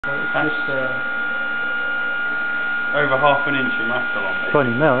That's just over half an inch of mackerel on me.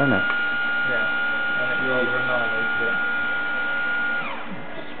 20 mil, isn't it? yeah, and it rather annihilated it.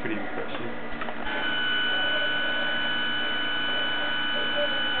 It's pretty impressive.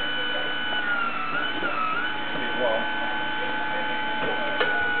 Tell you what,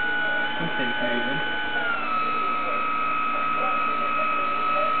 something's moving.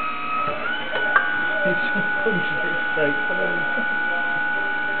 It's just punching it straight through.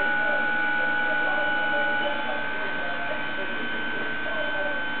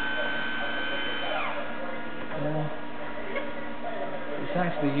 It's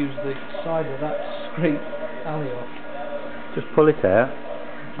actually used the side of that to scrape alley off. Just pull it out.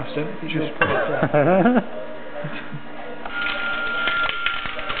 I don't think you'll put it out.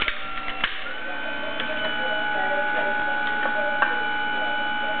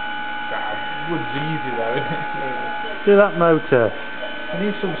 Wood's easy though, isn't it? Do that motor. I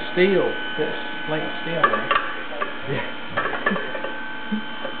need some steel. Get plate of steel there. Yeah.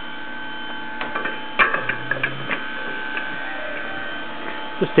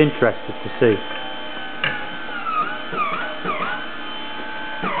 Just interested to see. No,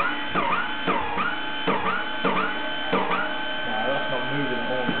 that's not moving at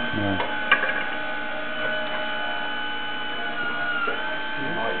all, man. No. It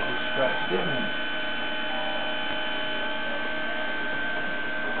might be stretched, isn't it?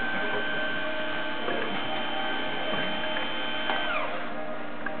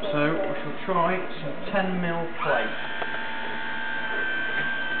 So we shall try some 10mm plate.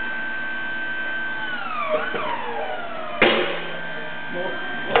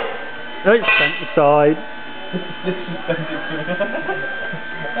 No, it's bent aside. This is basically.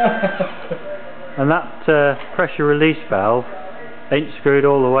 And that pressure release valve ain't screwed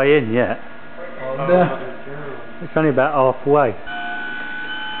all the way in yet. Oh no. It's only about halfway.